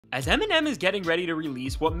As Eminem is getting ready to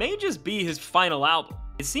release what may just be his final album,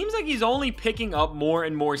 it seems like he's only picking up more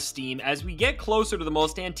and more steam as we get closer to the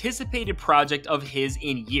most anticipated project of his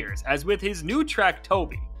in years, as with his new track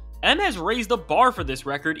Tobey. M has raised the bar for this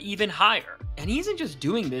record even higher, and he isn't just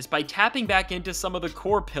doing this by tapping back into some of the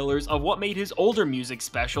core pillars of what made his older music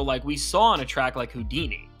special like we saw on a track like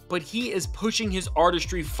Houdini, but he is pushing his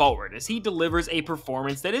artistry forward as he delivers a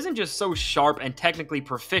performance that isn't just so sharp and technically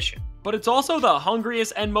proficient, but it's also the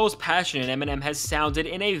hungriest and most passionate Eminem has sounded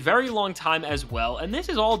in a very long time as well, and this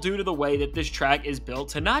is all due to the way that this track is built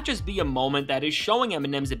to not just be a moment that is showing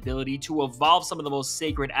Eminem's ability to evolve some of the most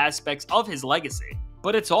sacred aspects of his legacy,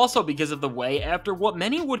 but it's also because of the way, after what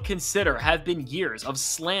many would consider have been years of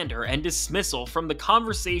slander and dismissal from the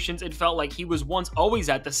conversations it felt like he was once always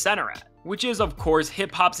at the center at, which is of course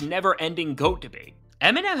hip-hop's never-ending GOAT debate.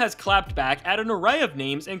 Eminem has clapped back at an array of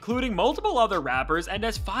names including multiple other rappers and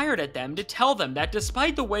has fired at them to tell them that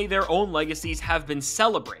despite the way their own legacies have been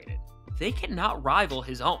celebrated, they cannot rival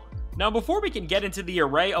his own. Now before we can get into the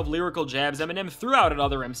array of lyrical jabs Eminem threw out at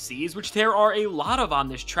other MCs, which there are a lot of on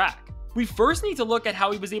this track, we first need to look at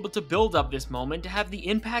how he was able to build up this moment to have the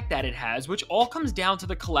impact that it has, which all comes down to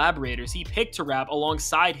the collaborators he picked to rap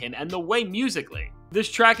alongside him and the way musically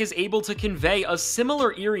this track is able to convey a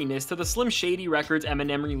similar eeriness to the Slim Shady records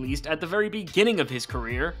Eminem released at the very beginning of his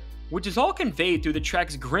career, which is all conveyed through the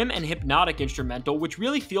track's grim and hypnotic instrumental, which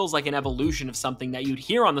really feels like an evolution of something that you'd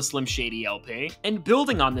hear on the Slim Shady LP, and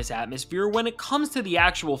building on this atmosphere when it comes to the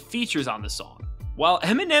actual features on the song. While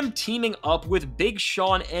Eminem teaming up with Big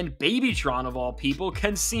Sean and Babytron of all people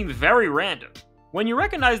can seem very random, when you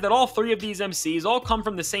recognize that all three of these MCs all come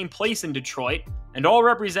from the same place in Detroit, and all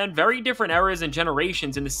represent very different eras and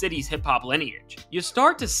generations in the city's hip-hop lineage, you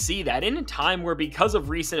start to see that in a time where, because of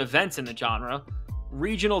recent events in the genre,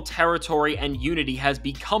 regional territory and unity has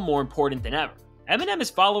become more important than ever. Eminem is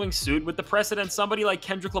following suit with the precedent somebody like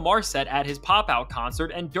Kendrick Lamar set at his Pop-Out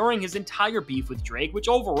concert and during his entire beef with Drake, which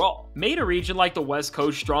overall made a region like the West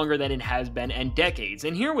Coast stronger than it has been in decades.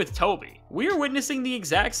 And here with Tobey, we are witnessing the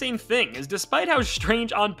exact same thing, as despite how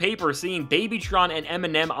strange on paper seeing Babytron and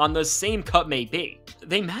Eminem on the same cut may be,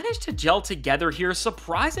 they managed to gel together here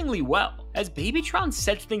surprisingly well, as Babytron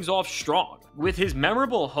sets things off strong with his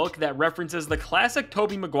memorable hook that references the classic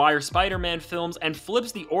Tobey Maguire Spider-Man films and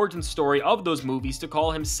flips the origin story of those movies to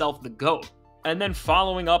call himself the GOAT. And then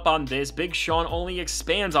following up on this, Big Sean only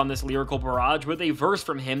expands on this lyrical barrage with a verse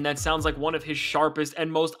from him that sounds like one of his sharpest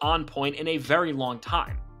and most on point in a very long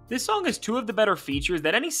time. This song has two of the better features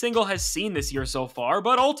that any single has seen this year so far,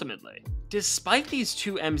 but ultimately, despite these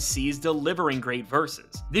two MCs delivering great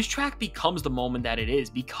verses, this track becomes the moment that it is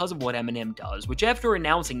because of what Eminem does, which after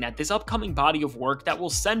announcing that this upcoming body of work that will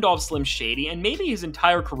send off Slim Shady and maybe his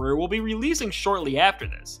entire career will be releasing shortly after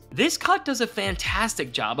this cut does a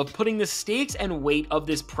fantastic job of putting the stakes and weight of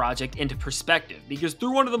this project into perspective, because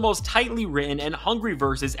through one of the most tightly written and hungry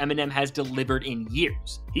verses Eminem has delivered in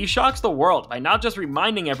years, he shocks the world by not just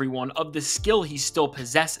reminding everyone of the skill he still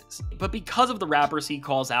possesses, but because of the rappers he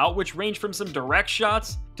calls out, which range from some direct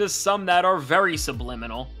shots to some that are very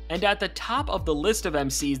subliminal, and at the top of the list of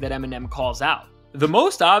MCs that Eminem calls out, the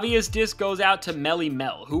most obvious diss goes out to Melly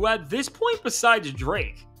Mel, who at this point besides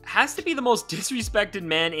Drake, has to be the most disrespected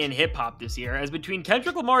man in hip-hop this year, as between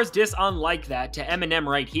Kendrick Lamar's diss on Like That to Eminem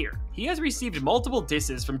right here, he has received multiple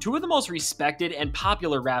disses from two of the most respected and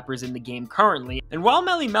popular rappers in the game currently, and while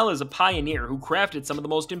Melly Mel is a pioneer who crafted some of the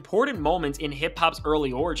most important moments in hip-hop's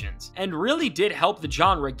early origins, and really did help the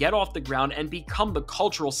genre get off the ground and become the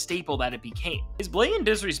cultural staple that it became, his blatant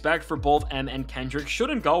disrespect for both M and Kendrick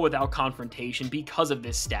shouldn't go without confrontation because of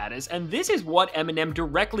this status, and this is what Eminem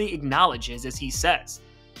directly acknowledges as he says,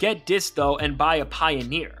 "Get dissed though and by a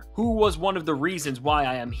pioneer, who was one of the reasons why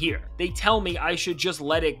I am here. They tell me I should just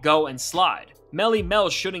let it go and slide. Melly Mel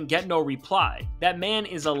shouldn't get no reply. That man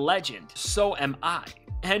is a legend, so am I."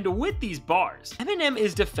 And with these bars, Eminem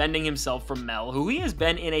is defending himself from Mel, who he has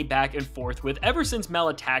been in a back and forth with ever since Mel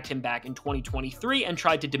attacked him back in 2023 and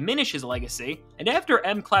tried to diminish his legacy, and after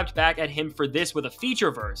M clapped back at him for this with a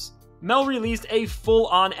feature verse, Mel released a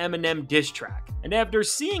full-on Eminem diss track, and after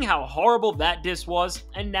seeing how horrible that diss was,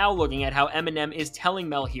 and now looking at how Eminem is telling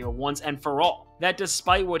Mel here once and for all, that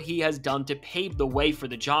despite what he has done to pave the way for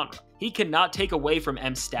the genre, he cannot take away from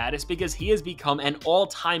M's status because he has become an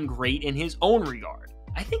all-time great in his own regard.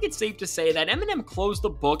 I think it's safe to say that Eminem closed the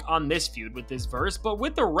book on this feud with this verse, but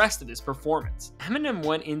with the rest of his performance, Eminem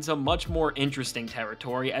went into much more interesting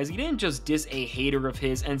territory as he didn't just diss a hater of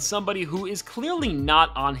his and somebody who is clearly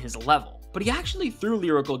not on his level, but he actually threw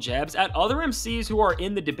lyrical jabs at other MCs who are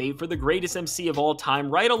in the debate for the greatest MC of all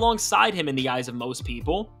time right alongside him in the eyes of most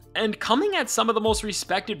people, And coming at some of the most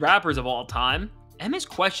respected rappers of all time, M is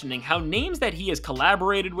questioning how names that he has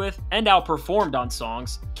collaborated with and outperformed on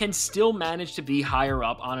songs can still manage to be higher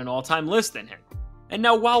up on an all-time list than him. And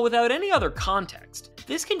now, while without any other context,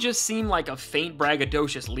 this can just seem like a faint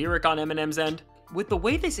braggadocious lyric on Eminem's end, with the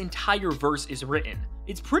way this entire verse is written,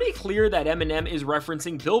 it's pretty clear that Eminem is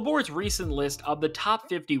referencing Billboard's recent list of the top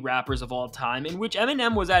 50 rappers of all time, in which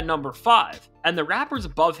Eminem was at number 5, and the rappers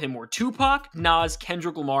above him were Tupac, Nas,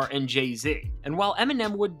 Kendrick Lamar, and Jay-Z. And while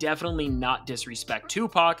Eminem would definitely not disrespect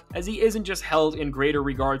Tupac, as he isn't just held in greater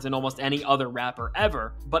regards than almost any other rapper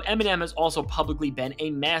ever, but Eminem has also publicly been a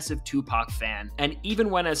massive Tupac fan, and even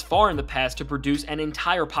went as far in the past to produce an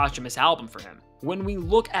entire posthumous album for him. When we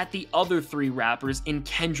look at the other 3 rappers in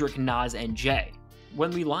Kendrick, Nas, and Jay, when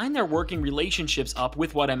we line their working relationships up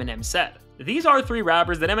with what Eminem said, these are 3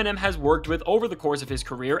 rappers that Eminem has worked with over the course of his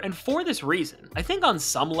career, and for this reason, I think on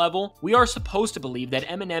some level, we are supposed to believe that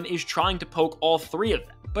Eminem is trying to poke all 3 of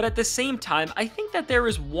them. But at the same time, I think that there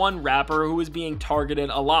is one rapper who is being targeted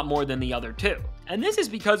a lot more than the other 2. And this is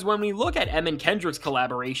because when we look at Em and Kendrick's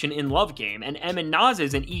collaboration in Love Game and Em and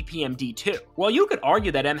Nas's in EPMD2, while you could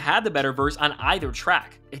argue that Em had the better verse on either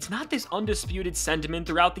track, it's not this undisputed sentiment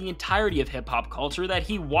throughout the entirety of hip-hop culture that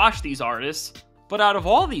he washed these artists. But out of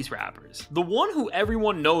all these rappers, the one who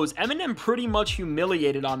everyone knows Eminem pretty much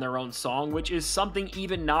humiliated on their own song, which is something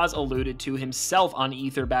even Nas alluded to himself on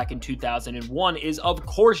Ether back in 2001, is of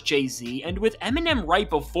course Jay-Z, and with Eminem right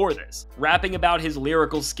before this, rapping about his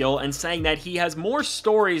lyrical skill and saying that he has more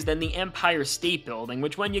stories than the Empire State Building,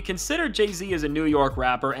 which when you consider Jay-Z is a New York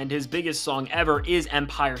rapper and his biggest song ever is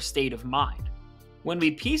Empire State of Mind. When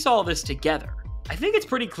we piece all this together, I think it's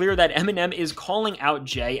pretty clear that Eminem is calling out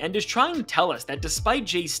Jay and is trying to tell us that despite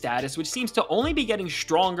Jay's status, which seems to only be getting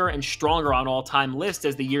stronger and stronger on all-time lists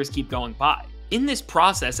as the years keep going by, in this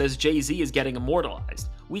process as Jay-Z is getting immortalized,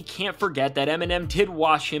 we can't forget that Eminem did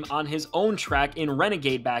wash him on his own track in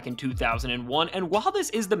Renegade back in 2001, and while this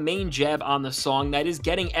is the main jab on the song that is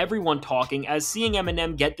getting everyone talking, as seeing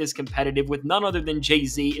Eminem get this competitive with none other than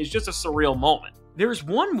Jay-Z is just a surreal moment. There's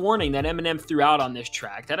one warning that Eminem threw out on this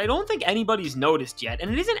track that I don't think anybody's noticed yet,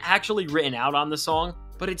 and it isn't actually written out on the song,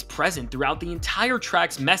 but it's present throughout the entire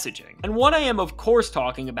track's messaging. And what I am of course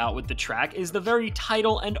talking about with the track is the very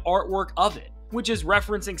title and artwork of it, which is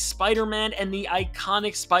referencing Spider-Man and the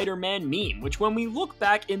iconic Spider-Man meme, which when we look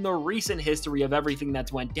back in the recent history of everything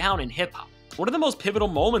that's went down in hip-hop, one of the most pivotal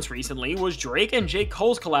moments recently was Drake and J.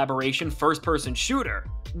 Cole's collaboration First Person Shooter,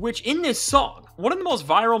 which in this song, one of the most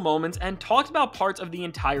viral moments and talked about parts of the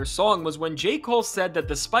entire song was when J. Cole said that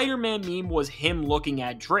the Spider-Man meme was him looking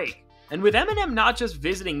at Drake. And with Eminem not just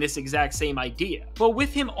visiting this exact same idea, but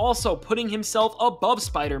with him also putting himself above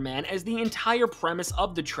Spider-Man, as the entire premise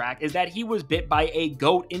of the track is that he was bit by a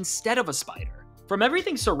goat instead of a spider. From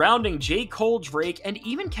everything surrounding J. Cole, Drake, and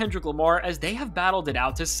even Kendrick Lamar as they have battled it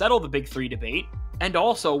out to settle the Big 3 debate, and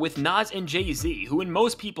also with Nas and Jay-Z, who in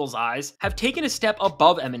most people's eyes have taken a step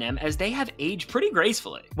above Eminem as they have aged pretty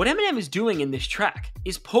gracefully. What Eminem is doing in this track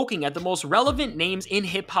is poking at the most relevant names in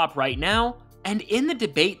hip-hop right now, and in the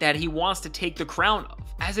debate that he wants to take the crown of,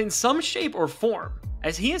 as in some shape or form,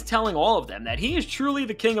 as he is telling all of them that he is truly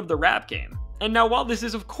the king of the rap game. And now while this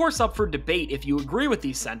is of course up for debate if you agree with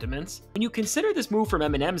these sentiments, when you consider this move from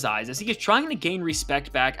Eminem's eyes as he is trying to gain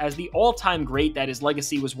respect back as the all-time great that his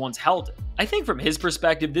legacy was once held in, I think from his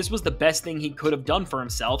perspective this was the best thing he could have done for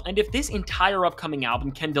himself, and if this entire upcoming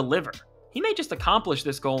album can deliver, he may just accomplish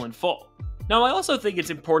this goal in full. Now, I also think it's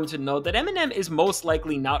important to note that Eminem is most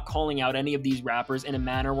likely not calling out any of these rappers in a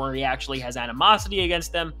manner where he actually has animosity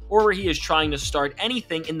against them, or where he is trying to start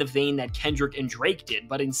anything in the vein that Kendrick and Drake did,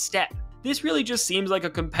 but instead, this really just seems like a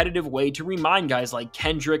competitive way to remind guys like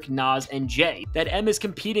Kendrick, Nas, and Jay that M is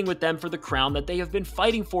competing with them for the crown that they have been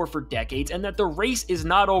fighting for decades, and that the race is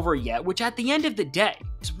not over yet, which at the end of the day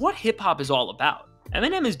is what hip-hop is all about.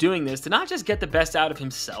 Eminem is doing this to not just get the best out of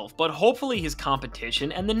himself, but hopefully his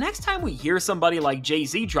competition, and the next time we hear somebody like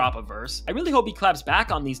Jay-Z drop a verse, I really hope he claps back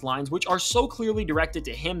on these lines, which are so clearly directed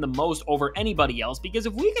to him the most over anybody else, because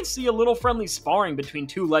if we can see a little friendly sparring between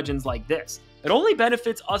two legends like this, it only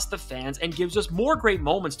benefits us the fans and gives us more great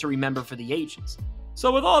moments to remember for the ages.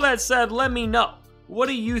 So with all that said, let me know. What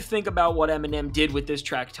do you think about what Eminem did with this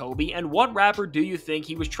track, Tobey, and what rapper do you think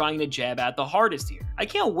he was trying to jab at the hardest here? I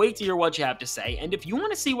can't wait to hear what you have to say, and if you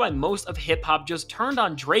want to see why most of hip-hop just turned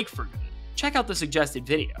on Drake for good, check out the suggested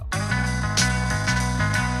video.